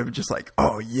sort of just like,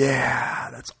 oh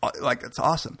yeah, that's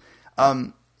awesome.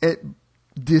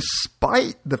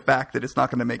 Despite the fact that it's not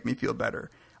going to make me feel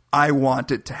better, I want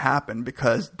it to happen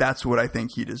because that's what I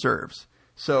think he deserves.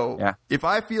 So if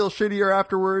I feel shittier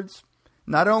afterwards,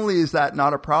 not only is that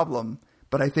not a problem,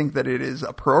 but I think that it is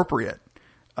appropriate.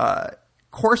 Of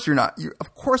course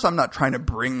I'm not trying to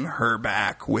bring her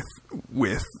back with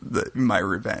my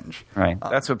revenge. Right.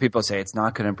 That's what people say. It's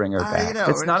not going to bring her back. I know.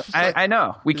 It's not. I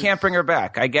know. We can't bring her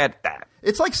back. I get that.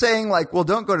 It's like saying well,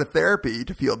 don't go to therapy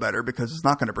to feel better because it's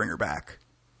not going to bring her back.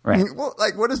 Right. I mean,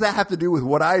 what does that have to do with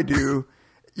what I do?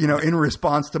 In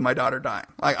response to my daughter dying.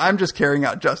 Like, I'm just carrying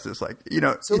out justice. So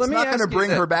it's not going to bring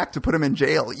her back to put him in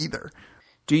jail either.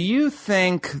 Do you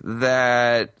think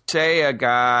that, say, a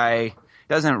guy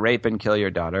doesn't rape and kill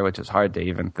your daughter, which is hard to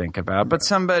even think about, but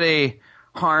somebody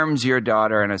harms your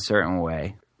daughter in a certain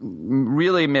way,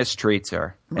 really mistreats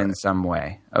her in some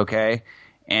way, okay?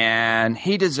 And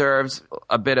he deserves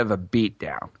a bit of a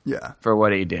beatdown for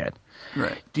what he did.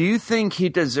 Right. Do you think he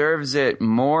deserves it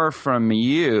more from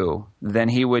you than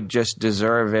he would just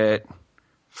deserve it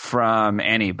from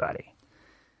anybody?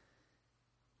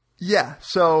 Yeah.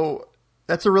 So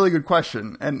that's a really good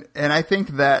question. And I think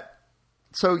that,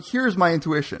 so here's my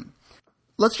intuition.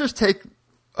 Let's just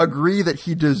agree that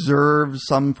he deserves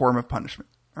some form of punishment.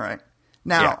 All right.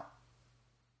 Now,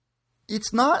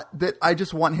 it's not that I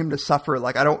just want him to suffer.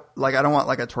 I don't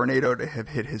want a tornado to have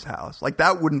hit his house.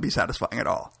 That wouldn't be satisfying at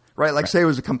all. Right? Say it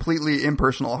was a completely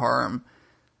impersonal harm.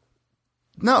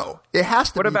 No, it has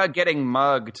to be. What about getting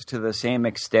mugged to the same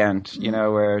extent,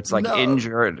 where it's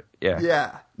injured? Yeah.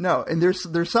 Yeah. No. And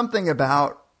there's something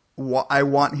about I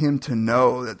want him to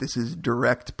know that this is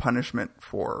direct punishment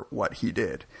for what he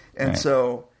did. And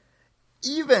so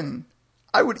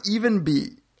I would even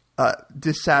be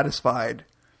dissatisfied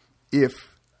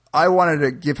if I wanted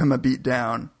to give him a beat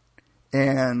down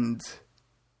and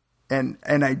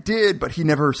I did, but he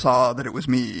never saw that it was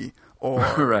me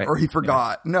or he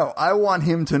forgot. Yeah. No, I want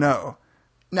him to know.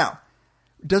 Now,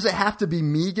 does it have to be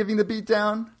me giving the beat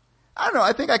down? I don't know.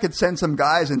 I think I could send some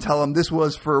guys and tell them this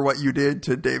was for what you did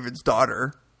to David's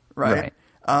daughter. Right.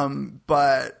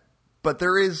 But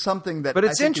there is something that. But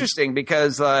it's interesting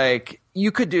because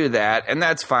you could do that and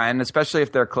that's fine, especially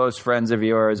if they're close friends of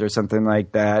yours or something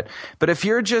like that. But if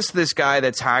you're just this guy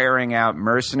that's hiring out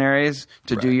mercenaries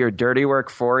to do your dirty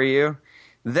work for you,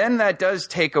 then that does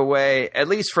take away, at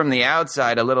least from the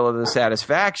outside, a little of the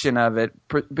satisfaction of it,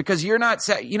 because you're not,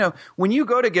 when you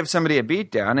go to give somebody a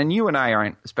beat down, and you and I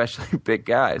aren't especially big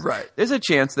guys, right? There's a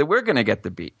chance that we're going to get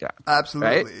the beat down.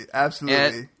 Absolutely, right?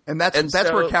 Absolutely. And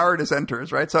that's where cowardice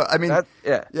enters, right? So I mean,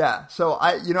 yeah. So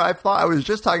I was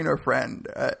just talking to a friend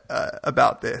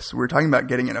about this. We were talking about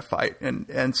getting in a fight,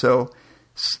 and so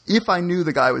if I knew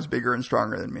the guy was bigger and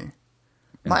stronger than me,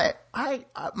 my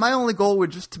only goal would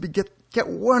just to be get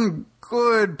one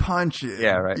good punch in.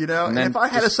 Yeah, right. And if I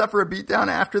had to suffer a beatdown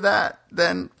after that,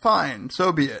 then fine,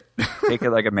 so be it. Take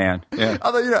it like a man. Yeah.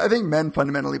 Although, I think men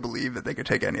fundamentally believe that they could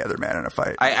take any other man in a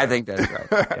fight. I think that's right.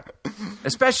 Yeah.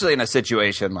 Especially in a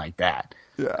situation like that.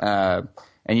 Yeah.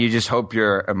 And you just hope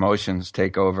your emotions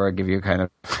take over, give you kind of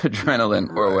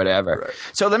adrenaline or whatever. Right.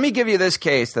 So let me give you this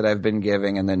case that I've been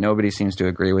giving and that nobody seems to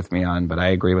agree with me on, but I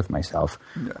agree with myself.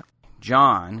 Yeah.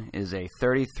 John is a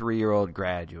 33-year-old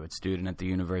graduate student at the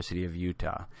University of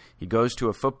Utah. He goes to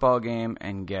a football game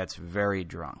and gets very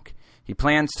drunk. He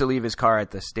plans to leave his car at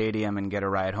the stadium and get a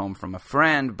ride home from a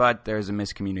friend, but there's a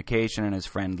miscommunication and his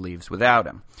friend leaves without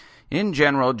him. In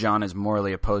general, John is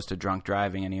morally opposed to drunk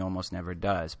driving, and he almost never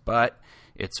does. But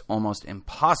it's almost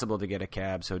impossible to get a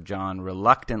cab, so John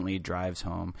reluctantly drives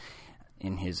home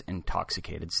in his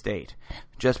intoxicated state.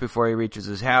 Just before he reaches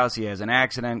his house, he has an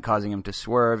accident, causing him to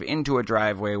swerve into a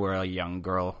driveway where a young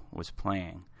girl was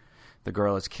playing. The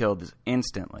girl is killed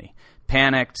instantly.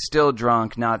 Panicked, still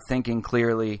drunk, not thinking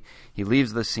clearly, he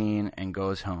leaves the scene and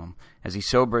goes home. As he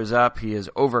sobers up, he is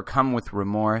overcome with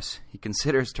remorse. He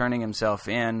considers turning himself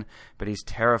in, but he's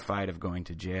terrified of going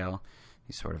to jail.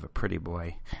 He's sort of a pretty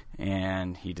boy,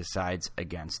 and he decides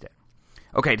against it.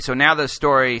 Okay, so now the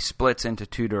story splits into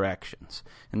two directions.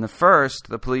 In the first,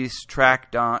 the police track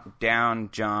down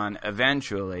John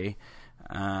eventually,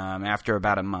 after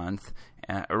about a month,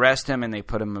 arrest him, and they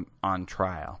put him on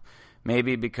trial.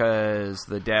 Maybe because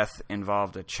the death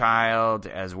involved a child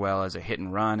as well as a hit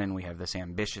and run, and we have this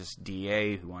ambitious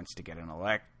DA who wants to get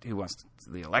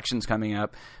the elections coming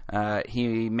up.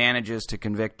 He manages to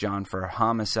convict John for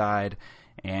homicide,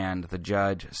 and the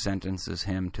judge sentences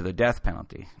him to the death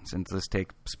penalty. Since this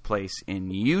takes place in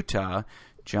Utah,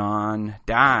 John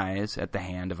dies at the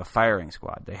hand of a firing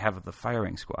squad. They have the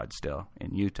firing squad still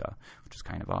in Utah, which is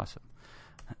kind of awesome.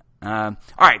 All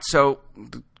right, so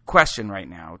the question right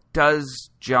now, does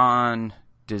John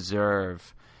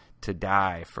deserve to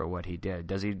die for what he did?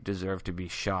 Does he deserve to be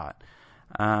shot?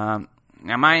 Now,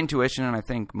 my intuition, and I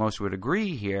think most would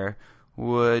agree here,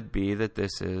 would be that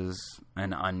this is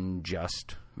an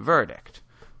unjust verdict,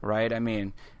 right? I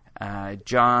mean,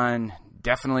 John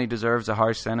definitely deserves a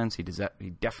harsh sentence. He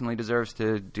definitely deserves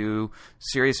to do a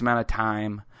serious amount of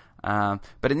time.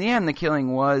 But in the end, the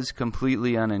killing was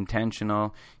completely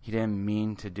unintentional. He didn't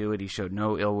mean to do it. He showed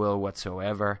no ill will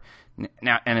whatsoever.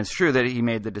 Now, and it's true that he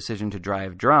made the decision to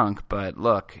drive drunk, but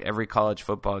look, every college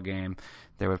football game,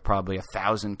 there were probably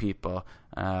 1,000 people,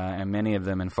 and many of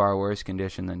them in far worse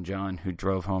condition than John, who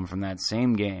drove home from that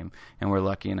same game and were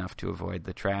lucky enough to avoid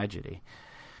the tragedy.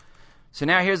 So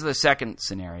now here's the second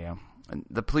scenario.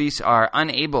 The police are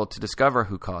unable to discover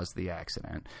who caused the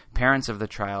accident. Parents of the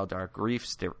child are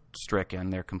grief-stricken.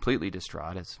 They're completely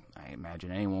distraught, as I imagine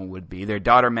anyone would be. Their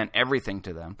daughter meant everything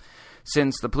to them.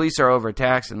 Since the police are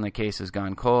overtaxed and the case has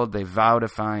gone cold, they vow to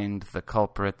find the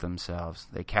culprit themselves.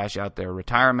 They cash out their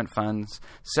retirement funds,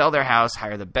 sell their house,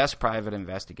 hire the best private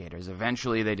investigators.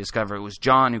 Eventually, they discover it was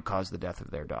John who caused the death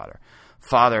of their daughter.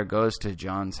 Father goes to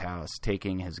John's house,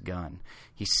 taking his gun.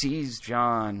 He sees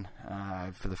John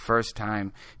for the first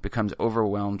time, becomes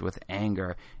overwhelmed with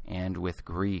anger and with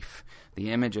grief. The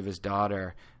image of his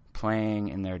daughter playing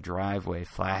in their driveway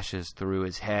flashes through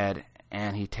his head,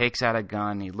 and he takes out a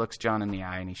gun, he looks John in the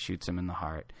eye, and he shoots him in the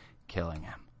heart, killing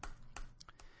him.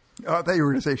 Oh, I thought you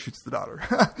were going to say shoots the daughter.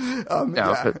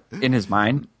 But in his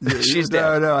mind, she's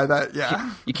dead. No, I thought,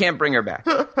 yeah. You can't bring her back.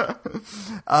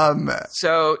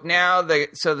 So now the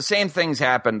same things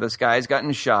happened. This guy's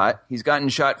gotten shot. He's gotten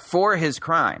shot for his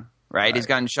crime, right? He's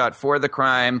gotten shot for the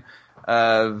crime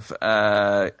of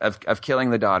killing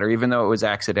the daughter, even though it was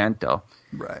accidental.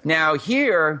 Right. Now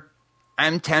here,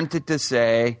 I'm tempted to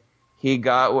say he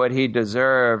got what he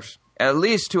deserved, at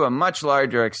least to a much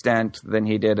larger extent than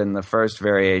he did in the first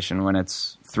variation when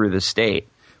it's through the state.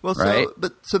 Well, right?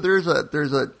 so there's a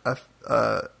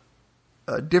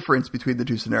difference between the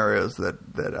two scenarios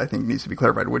that I think needs to be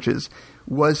clarified, which is,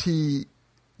 the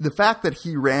fact that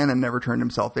he ran and never turned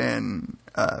himself in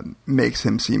makes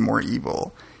him seem more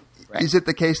evil. Right. Is it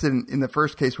the case that in the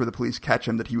first case where the police catch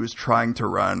him that he was trying to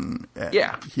run?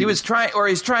 Yeah, he's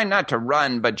trying not to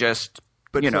run, but just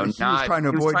But you know, he was not trying to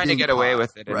he was avoid trying to being get away caught.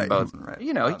 with it in Right. both. Right.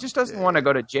 You know, he just doesn't want to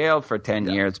go to jail for 10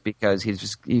 years because he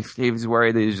was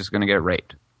worried that he's just going to get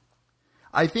raped.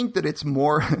 I think that it's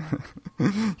more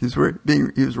he was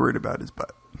worried about his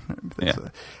butt. Yeah.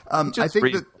 I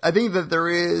think that there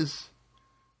is.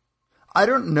 I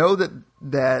don't know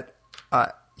that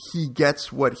he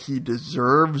gets what he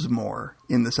deserves more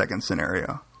in the second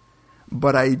scenario,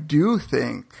 but I do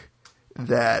think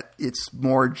that it's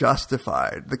more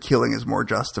justified. The killing is more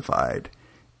justified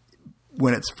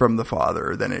when it's from the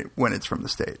father than when it's from the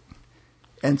state.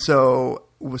 And so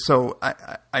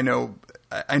I know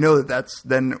that that's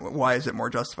then why is it more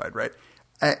justified, right?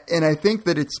 And I think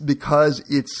that it's because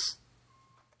it's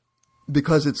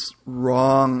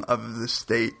wrong of the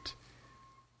state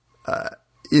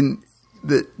in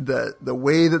the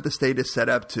way that the state is set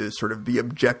up to sort of be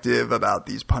objective about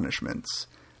these punishments.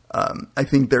 I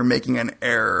think they're making an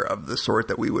error of the sort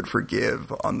that we would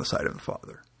forgive on the side of the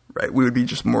father, right? We would be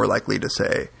just more likely to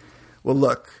say, well,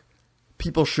 look,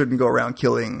 people shouldn't go around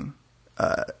killing,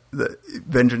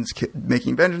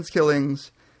 making vengeance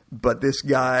killings, but this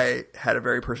guy had a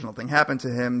very personal thing happen to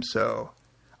him. So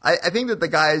I think that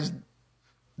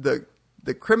the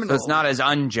criminal. So it's not as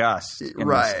unjust.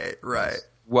 Right.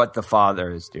 What the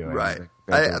father is doing. Right.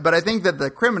 But I think that the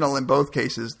criminal in both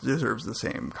cases deserves the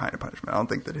same kind of punishment. I don't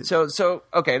think that his. So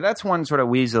okay, that's one sort of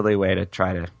weaselly way to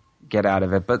try to get out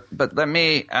of it. But let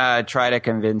me try to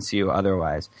convince you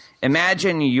otherwise.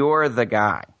 Imagine you're the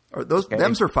guy.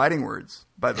 Them's are fighting words,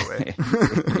 by the way.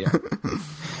 Yeah.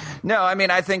 No, I mean,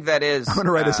 I think that is. I'm going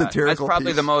to write a satirical That's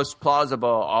probably piece. the most plausible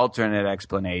alternate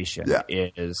explanation. Yeah.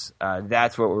 Is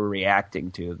that's what we're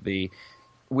reacting to.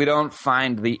 We don't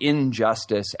find the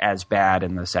injustice as bad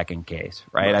in the second case,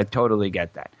 right? I totally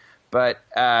get that. But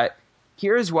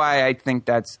here's why I think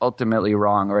that's ultimately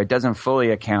wrong, or it doesn't fully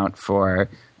account for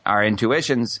our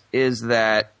intuitions, is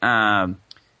that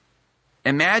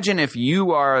imagine if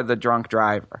you are the drunk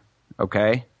driver,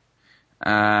 okay?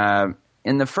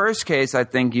 In the first case, I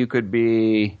think you could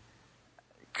really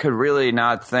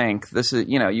not think this is,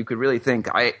 you could really think,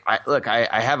 I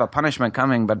have a punishment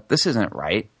coming, but this isn't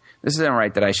right. This isn't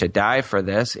right that I should die for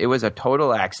this. It was a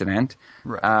total accident.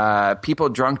 Right. People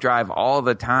drunk drive all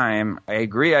the time. I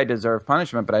agree I deserve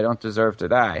punishment, but I don't deserve to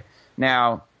die.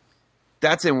 Now,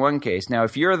 that's in one case. Now,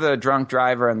 if you're the drunk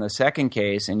driver in the second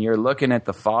case and you're looking at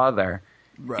the father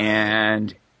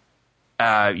and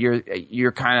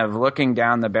you're kind of looking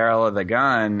down the barrel of the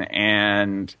gun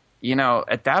and,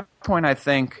 at that point, I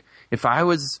think if I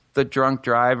was the drunk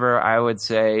driver, I would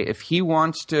say if he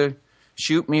wants to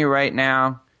shoot me right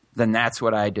now, then that's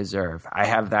what I deserve. I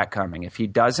have that coming. If he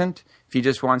doesn't, if he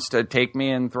just wants to take me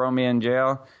and throw me in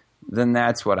jail, then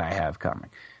that's what I have coming.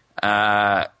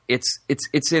 To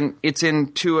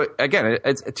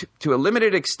a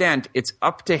limited extent, it's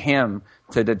up to him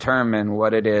to determine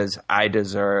what it is I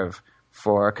deserve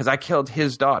because I killed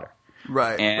his daughter.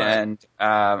 Right. And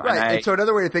so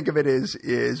another way to think of it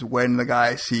is when the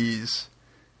guy sees,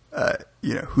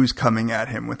 who's coming at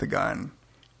him with a gun,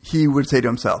 he would say to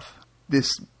himself,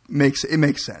 "This makes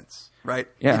sense, right?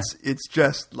 Yeah. It's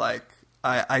just like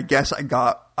I guess I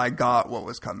got what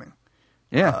was coming."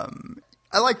 Yeah.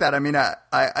 I like that. I mean,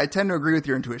 I tend to agree with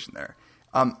your intuition there.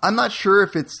 I'm not sure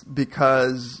if it's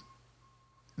because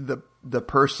the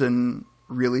person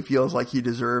really feels like he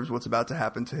deserves what's about to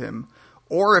happen to him,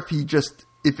 or if he just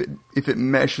if it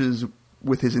meshes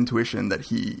with his intuition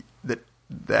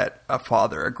that a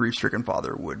father, a grief-stricken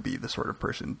father, would be the sort of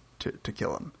person to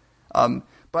kill him.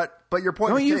 But your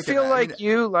point. Don't you feel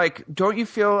Don't you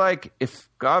feel like if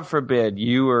God forbid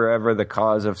you were ever the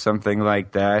cause of something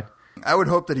like that? I would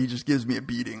hope that he just gives me a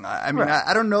beating. I mean,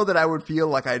 I don't know that I would feel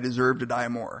like I deserve to die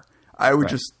more. I would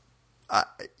just.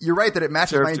 You're right that it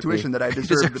matches my intuition that I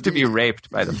deserve to be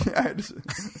raped by the.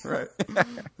 Right.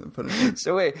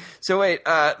 So wait.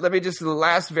 Let me just the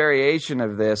last variation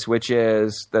of this, which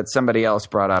is that somebody else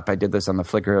brought up. I did this on the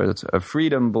Flickr of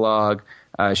Freedom blog.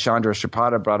 Chandra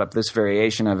Shrapada brought up this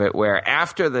variation of it, where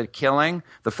after the killing,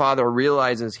 the father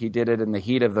realizes he did it in the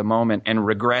heat of the moment and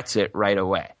regrets it right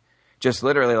away. Just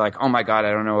literally like, oh my God,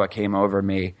 I don't know what came over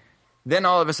me. Then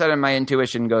all of a sudden my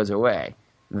intuition goes away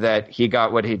that he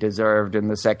got what he deserved in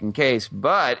the second case.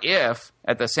 But if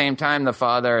at the same time the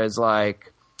father is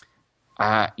like,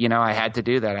 I had to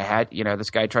do that. I had,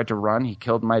 this guy tried to run. He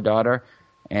killed my daughter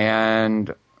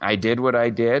and I did what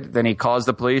I did. Then he calls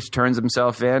the police, turns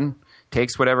himself in,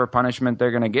 takes whatever punishment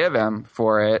they're going to give him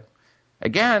for it.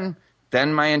 Again,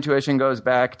 then my intuition goes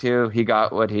back to he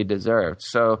got what he deserved.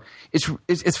 So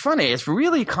it's funny. It's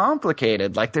really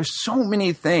complicated. Like there's so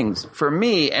many things, for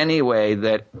me anyway,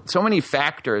 so many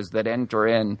factors that enter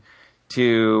in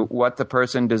to what the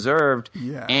person deserved.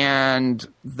 Yeah. And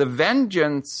the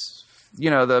vengeance,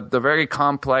 the very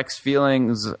complex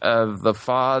feelings of the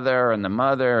father and the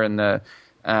mother and the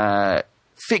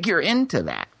figure into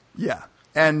that. Yeah.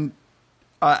 And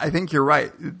I think you're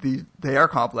right. They are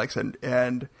complex.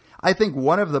 And I think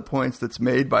one of the points that's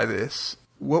made by this,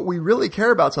 what we really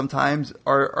care about sometimes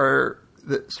are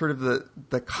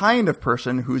the kind of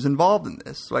person who's involved in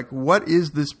this. Like, what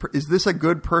is this? Is this a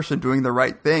good person doing the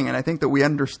right thing? And I think that we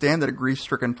understand that a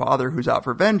grief-stricken father who's out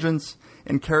for vengeance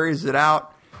and carries it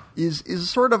out is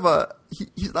sort of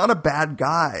he's not a bad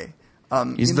guy.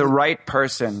 He's the right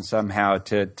person somehow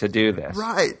to do this.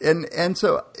 Right. And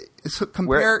so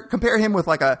compare him with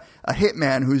like a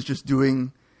hitman who's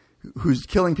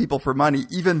killing people for money,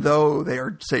 even though they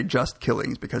are, say, just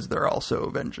killings, because they're also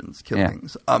vengeance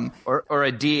killings. Yeah. Or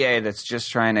a DA that's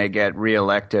just trying to get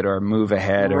reelected or move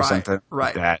ahead or something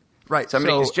like that. Right.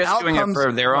 Somebody who's just doing it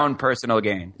for their own personal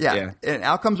gain. Yeah. And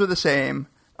outcomes are the same,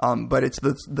 but it's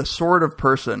the sort of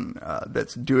person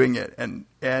that's doing it. And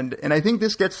I think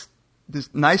this gets this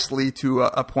nicely to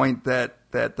a point that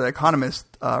the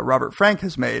economist Robert Frank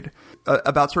has made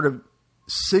about sort of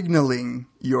signaling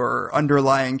your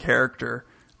underlying character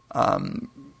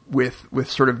with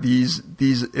sort of these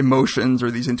emotions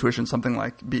or these intuitions, something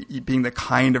like being the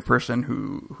kind of person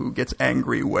who gets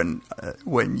angry when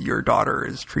your daughter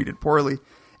is treated poorly.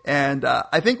 And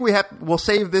I think we'll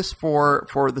save this for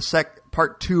the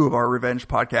part 2 of our revenge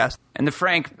podcast. And the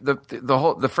Frank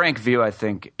view, I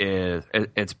think,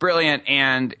 it's brilliant,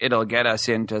 and it'll get us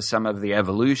into some of the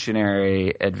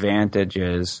evolutionary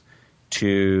advantages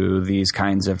to these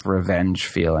kinds of revenge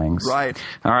feelings. Right.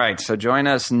 All right. So join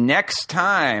us next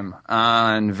time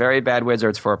on Very Bad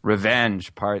Wizards for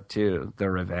Revenge Part 2,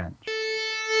 The Revenge.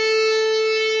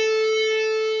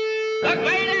 The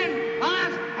Great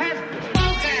Boss has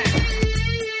spoken.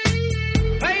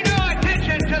 Pay no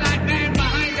attention to that man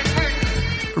behind the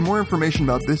curtain. For more information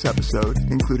about this episode,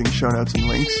 including show notes and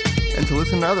links, and to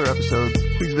listen to other episodes,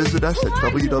 please visit us at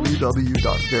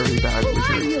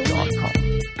www.verybadwizards.com.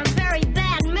 A very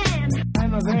bad man.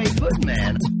 I'm a very good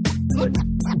man. Good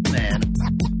man.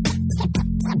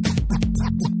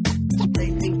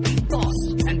 They think he's boss,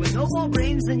 and with no more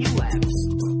brains than you have.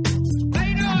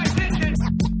 Pay no attention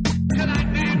to that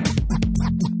man.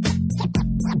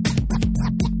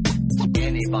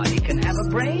 Anybody can have a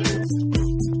brain.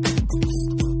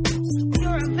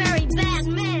 You're a very bad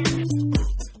man.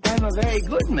 I'm a very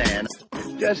good man.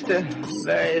 Just a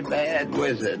very bad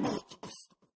wizard.